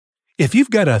If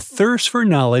you've got a thirst for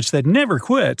knowledge that never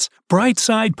quits,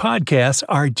 Brightside Podcasts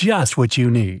are just what you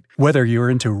need. Whether you're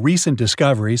into recent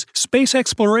discoveries, space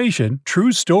exploration,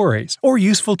 true stories, or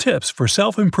useful tips for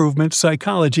self-improvement,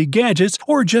 psychology, gadgets,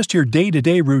 or just your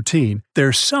day-to-day routine,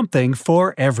 there's something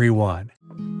for everyone.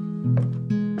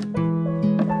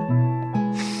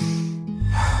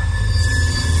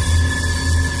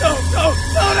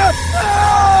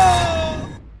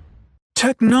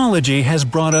 Technology has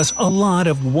brought us a lot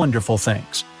of wonderful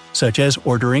things, such as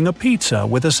ordering a pizza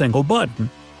with a single button,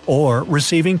 or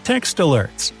receiving text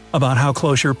alerts about how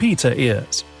close your pizza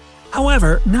is.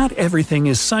 However, not everything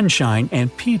is sunshine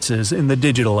and pizzas in the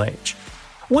digital age.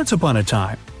 Once upon a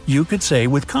time, you could say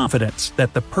with confidence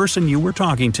that the person you were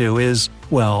talking to is,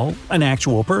 well, an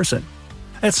actual person.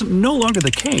 That's no longer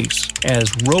the case, as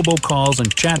robocalls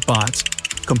and chatbots,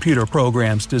 computer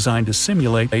programs designed to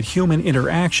simulate human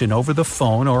interaction over the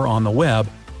phone or on the web,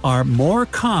 are more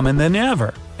common than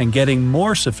ever and getting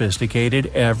more sophisticated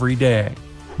every day.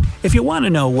 If you want to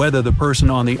know whether the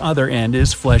person on the other end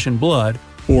is flesh and blood,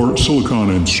 or silicon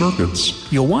and circuits,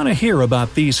 you'll want to hear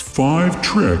about these 5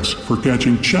 tricks for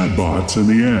catching chatbots in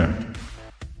the act.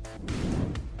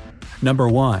 Number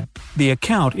 1. The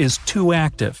account is too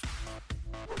active.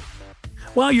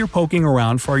 While you're poking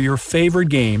around for your favorite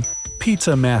game,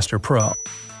 Pizza Master Pro,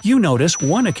 you notice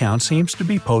one account seems to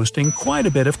be posting quite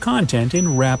a bit of content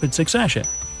in rapid succession.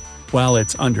 While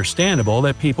it's understandable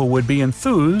that people would be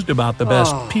enthused about the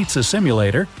best pizza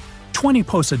simulator, 20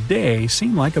 posts a day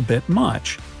seem like a bit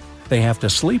much. They have to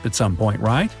sleep at some point,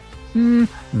 right?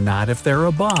 Not if they're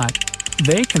a bot.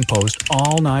 They can post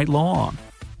all night long.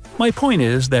 My point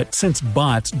is that since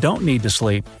bots don't need to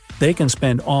sleep, they can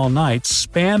spend all night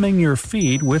spamming your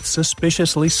feed with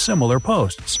suspiciously similar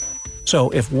posts.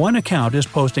 So if one account is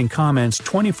posting comments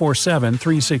 24/7,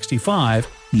 365,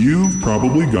 you've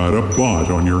probably got a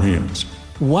bot on your hands.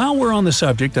 While we're on the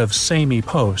subject of samey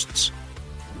posts.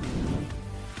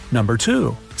 Number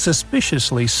 2.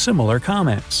 Suspiciously similar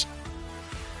comments.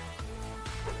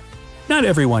 Not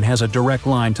everyone has a direct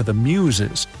line to the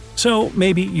muses, so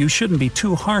maybe you shouldn't be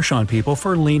too harsh on people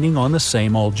for leaning on the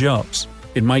same old jokes.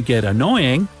 It might get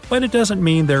annoying, but it doesn't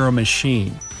mean they're a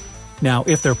machine. Now,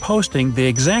 if they're posting the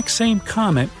exact same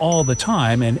comment all the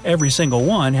time and every single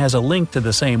one has a link to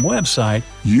the same website,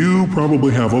 you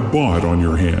probably have a bot on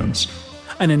your hands.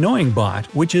 An annoying bot,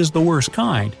 which is the worst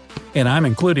kind, and I'm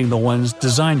including the ones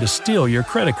designed to steal your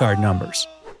credit card numbers.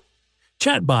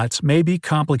 Chatbots may be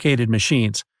complicated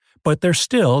machines, but they're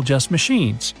still just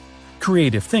machines.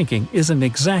 Creative thinking isn't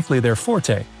exactly their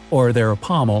forte, or their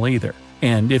pommel either.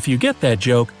 And if you get that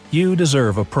joke, you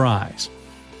deserve a prize.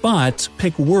 Bots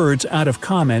pick words out of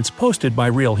comments posted by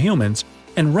real humans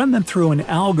and run them through an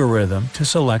algorithm to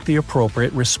select the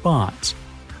appropriate response.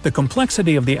 The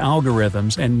complexity of the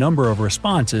algorithms and number of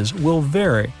responses will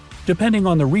vary, depending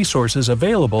on the resources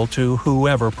available to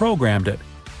whoever programmed it.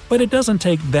 But it doesn't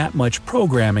take that much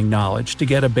programming knowledge to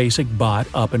get a basic bot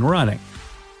up and running.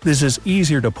 This is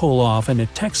easier to pull off in a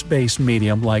text-based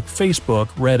medium like Facebook,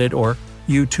 Reddit, or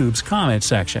YouTube's comment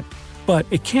section, but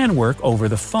it can work over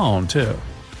the phone too.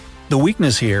 The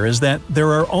weakness here is that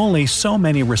there are only so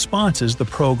many responses the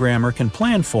programmer can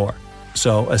plan for,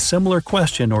 so a similar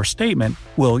question or statement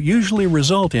will usually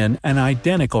result in an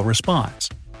identical response.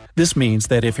 This means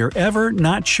that if you're ever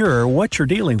not sure what you're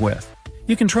dealing with,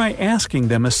 you can try asking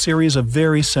them a series of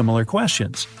very similar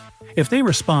questions. If they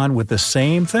respond with the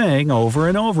same thing over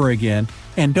and over again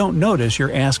and don't notice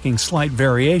you're asking slight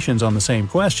variations on the same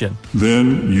question,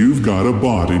 then you've got a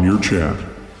bot in your chat.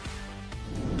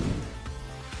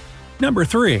 Number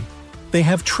 3. They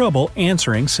have trouble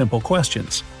answering simple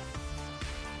questions.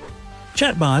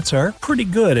 Chatbots are pretty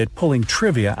good at pulling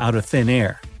trivia out of thin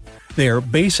air. They are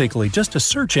basically just a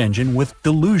search engine with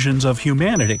delusions of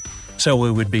humanity, so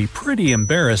it would be pretty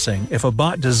embarrassing if a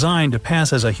bot designed to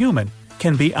pass as a human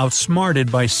can be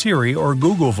outsmarted by Siri or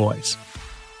Google Voice.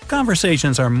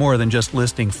 Conversations are more than just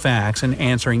listing facts and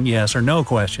answering yes or no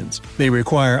questions. They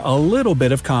require a little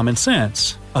bit of common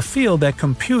sense, a field that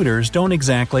computers don't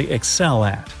exactly excel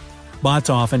at. Bots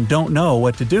often don't know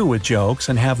what to do with jokes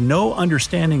and have no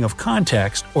understanding of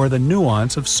context or the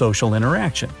nuance of social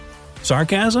interaction.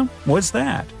 Sarcasm? What's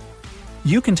that?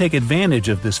 You can take advantage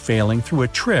of this failing through a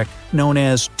trick known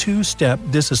as two-step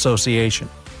disassociation.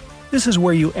 This is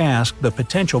where you ask the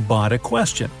potential bot a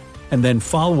question, and then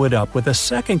follow it up with a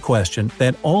second question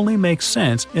that only makes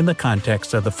sense in the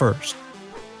context of the first.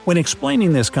 When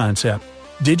explaining this concept,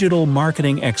 digital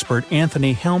marketing expert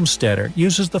Anthony Helmstetter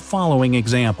uses the following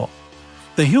example.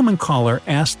 The human caller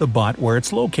asks the bot where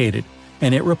it's located,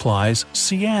 and it replies,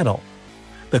 Seattle.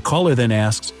 The caller then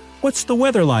asks, "What's the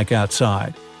weather like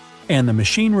outside?" and the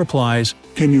machine replies,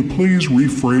 "Can you please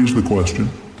rephrase the question?"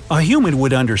 a human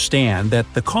would understand that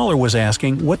the caller was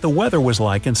asking what the weather was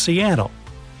like in Seattle,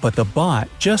 but the bot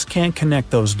just can't connect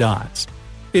those dots.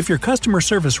 If your customer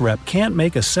service rep can't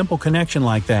make a simple connection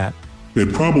like that,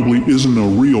 It probably isn't a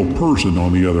real person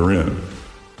on the other end.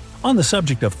 on the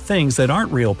subject of things that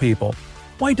aren't real people,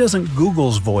 why doesn't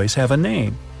Google's voice have a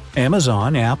name?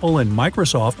 Amazon, Apple, and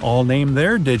Microsoft all name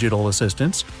their digital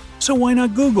assistants, so why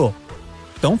not Google?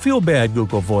 Don't feel bad,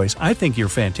 Google Voice, I think you're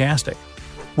fantastic.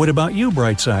 What about you,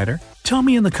 Brightsider? Tell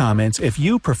me in the comments if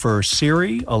you prefer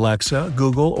Siri, Alexa,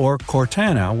 Google, or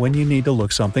Cortana when you need to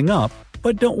look something up,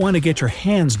 but don't want to get your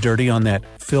hands dirty on that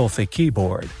filthy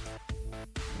keyboard.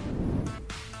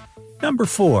 Number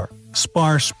 4.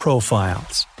 Sparse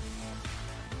profiles.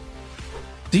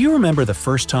 Do you remember the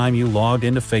first time you logged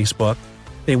into Facebook?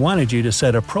 They wanted you to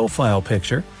set a profile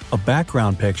picture, a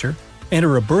background picture,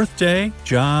 enter a birthday,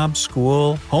 job,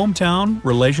 school, hometown,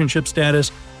 relationship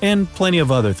status, and plenty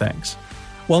of other things.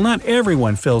 While not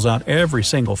everyone fills out every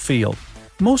single field,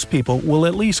 most people will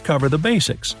at least cover the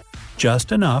basics,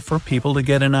 just enough for people to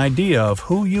get an idea of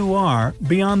who you are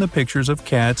beyond the pictures of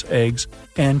cats, eggs,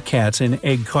 and cats in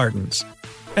egg cartons.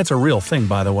 That's a real thing,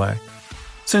 by the way.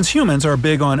 Since humans are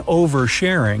big on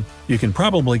oversharing, you can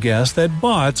probably guess that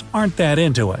bots aren't that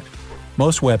into it.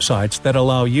 Most websites that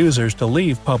allow users to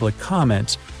leave public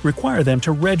comments require them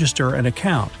to register an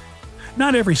account.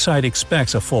 Not every site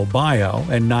expects a full bio,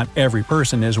 and not every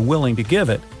person is willing to give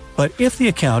it. But if the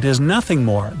account is nothing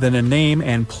more than a name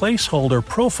and placeholder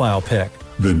profile pic,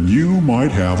 Then you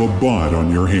might have a bot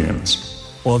on your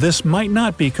hands. well, this might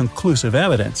not be conclusive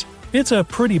evidence. It's a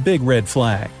pretty big red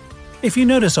flag. If you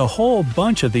notice a whole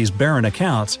bunch of these barren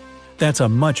accounts, that's a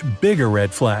much bigger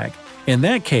red flag. In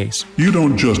that case, You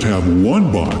don't just have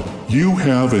one bot, you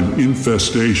have an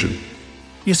infestation.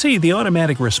 you see, the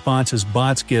automatic responses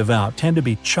bots give out tend to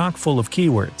be chock full of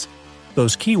keywords.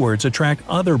 Those keywords attract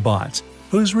other bots,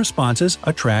 whose responses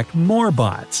attract more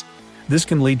bots. This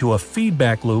can lead to a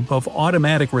feedback loop of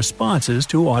automatic responses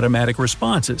to automatic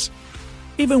responses.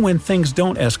 Even when things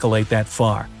don't escalate that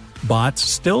far, bots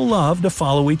still love to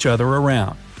follow each other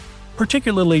around.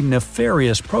 Particularly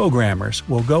nefarious programmers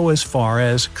will go as far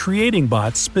as creating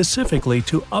bots specifically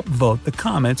to upvote the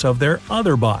comments of their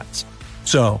other bots.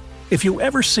 So, if you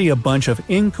ever see a bunch of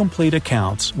incomplete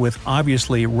accounts with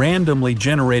obviously randomly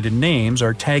generated names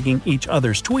or tagging each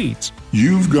other's tweets,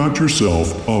 You've got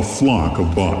yourself a flock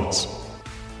of bots.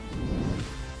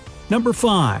 Number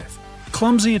 5.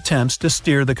 Clumsy attempts to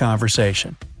steer the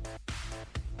conversation.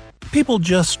 People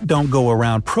just don't go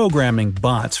around programming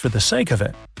bots for the sake of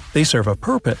it. They serve a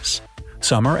purpose.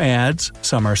 Some are ads,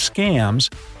 some are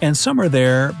scams, and some are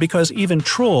there because even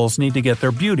trolls need to get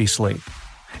their beauty sleep.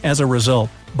 As a result,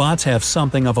 bots have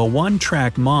something of a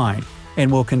one-track mind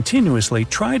and will continuously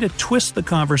try to twist the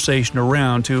conversation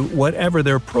around to whatever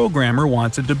their programmer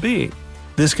wants it to be.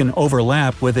 This can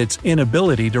overlap with its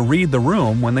inability to read the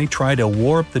room when they try to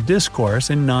warp the discourse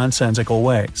in nonsensical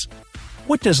ways.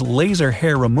 What does laser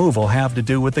hair removal have to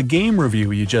do with the game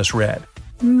review you just read?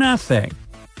 Nothing.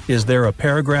 Is there a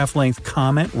paragraph-length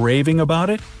comment raving about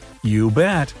it? You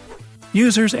bet.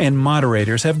 Users and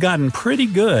moderators have gotten pretty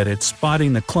good at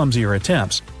spotting the clumsier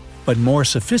attempts, but more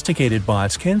sophisticated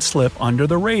bots can slip under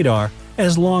the radar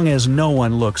as long as no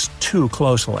one looks too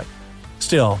closely.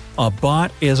 Still, a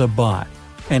bot is a bot,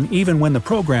 and even when the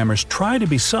programmers try to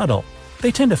be subtle,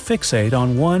 they tend to fixate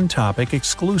on one topic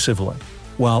exclusively.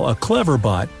 While a clever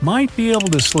bot might be able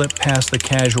to slip past the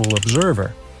casual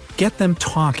observer, get them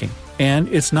talking, and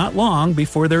it's not long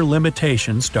before their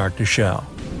limitations start to show.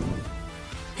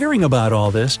 Hearing about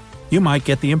all this, you might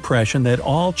get the impression that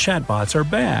all chatbots are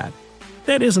bad.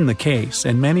 That isn't the case,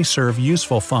 and many serve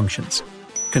useful functions.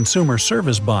 Consumer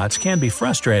service bots can be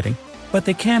frustrating, but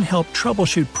they can help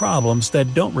troubleshoot problems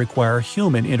that don't require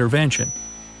human intervention.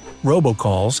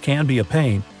 Robocalls can be a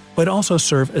pain, but also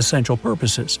serve essential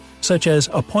purposes, such as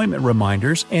appointment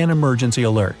reminders and emergency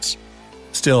alerts.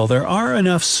 Still, there are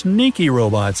enough sneaky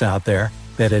robots out there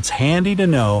that it's handy to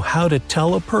know how to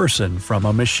tell a person from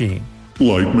a machine.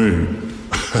 Like me.